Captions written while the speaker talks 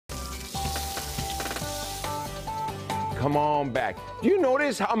Come on back. Do you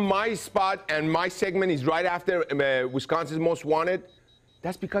notice how my spot and my segment is right after Wisconsin's Most Wanted?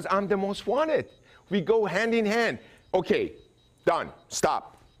 That's because I'm the most wanted. We go hand in hand. Okay, done.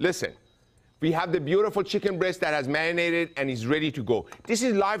 Stop. Listen. We have the beautiful chicken breast that has marinated and is ready to go. This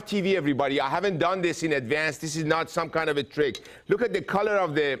is live TV, everybody. I haven't done this in advance. This is not some kind of a trick. Look at the color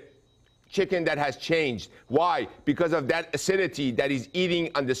of the chicken that has changed. Why? Because of that acidity that is eating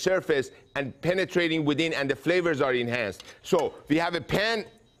on the surface and penetrating within, and the flavors are enhanced. So we have a pan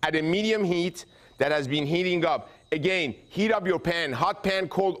at a medium heat that has been heating up. Again, heat up your pan, hot pan,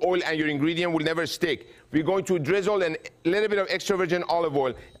 cold oil, and your ingredient will never stick. We're going to drizzle a little bit of extra virgin olive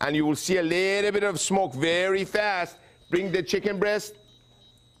oil, and you will see a little bit of smoke very fast. Bring the chicken breast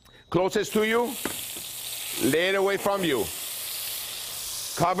closest to you, lay it away from you.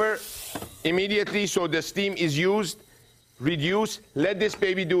 Cover immediately so the steam is used. Reduce, let this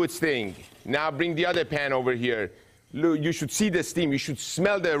baby do its thing. Now bring the other pan over here. Look, you should see the steam, you should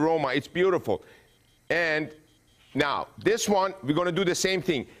smell the aroma, it's beautiful. And now, this one, we're gonna do the same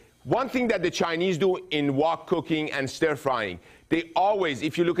thing. One thing that the Chinese do in wok cooking and stir frying, they always,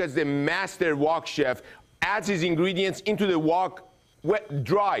 if you look at the master wok chef, adds his ingredients into the wok wet,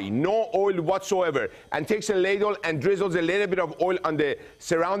 dry, no oil whatsoever, and takes a ladle and drizzles a little bit of oil on the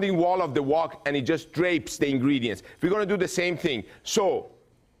surrounding wall of the wok, and it just drapes the ingredients. We're gonna do the same thing. So,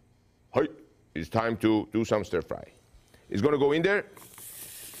 it's time to do some stir fry. It's gonna go in there.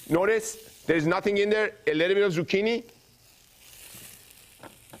 Notice, there's nothing in there, a little bit of zucchini,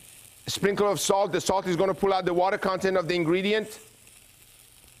 a sprinkle of salt. The salt is going to pull out the water content of the ingredient.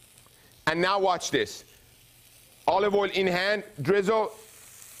 And now watch this. Olive oil in hand, drizzle.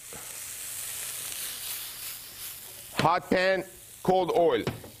 Hot pan, cold oil.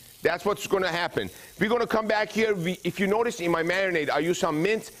 That's what's going to happen. We're going to come back here. If you notice in my marinade, I use some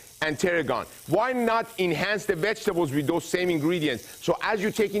mint and tarragon. Why not enhance the vegetables with those same ingredients? So as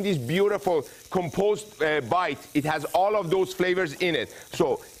you're taking this beautiful composed bite, it has all of those flavors in it.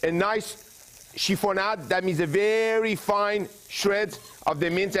 So a nice chiffonade, that means a very fine shred of the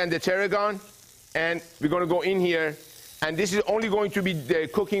mint and the tarragon. And we're gonna go in here, and this is only going to be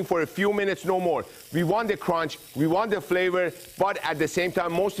cooking for a few minutes, no more. We want the crunch, we want the flavor, but at the same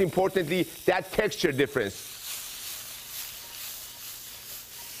time, most importantly, that texture difference.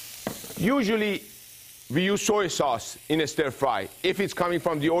 Usually, we use soy sauce in a stir fry if it's coming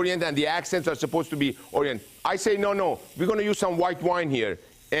from the Orient and the accents are supposed to be Orient. I say no, we're going to use some white wine here.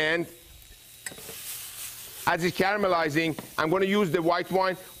 And as it's caramelizing, I'm going to use the white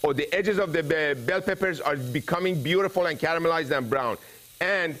wine, or the edges of the bell peppers are becoming beautiful and caramelized and brown.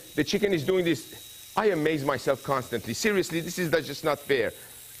 And the chicken is doing this. I amaze myself constantly. Seriously, this is just not fair.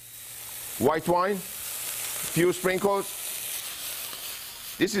 White wine, few sprinkles.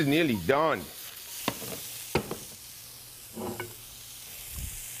 This is nearly done.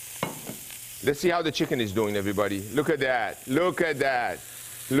 Let's see how the chicken is doing, everybody. Look at that. Look at that.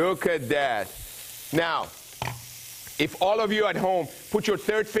 Look at that. Now, if all of you at home put your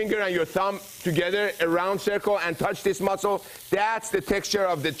third finger and your thumb together, a round circle, and touch this muscle, that's the texture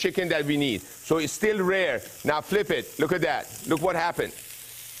of the chicken that we need. So it's still rare. Now flip it. Look at that. Look what happened.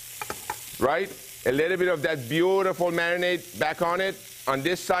 Right? A little bit of that beautiful marinade back on it, on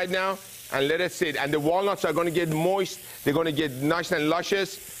this side now, and let it sit. And the walnuts are going to get moist. They're going to get nice and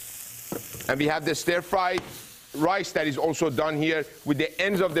luscious. And we have the stir-fried rice that is also done here with the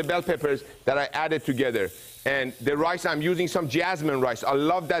ends of the bell peppers that I added together. And the rice, I'm using some jasmine rice. I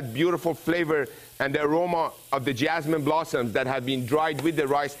love that beautiful flavor and the aroma of the jasmine blossoms that have been dried with the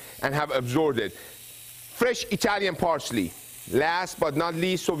rice and have absorbed it. Fresh Italian parsley. Last but not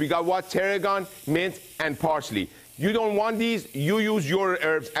least, so we got what? Tarragon, mint, and parsley. You don't want these, you use your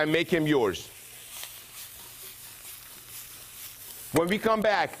herbs and make them yours. When we come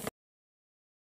back,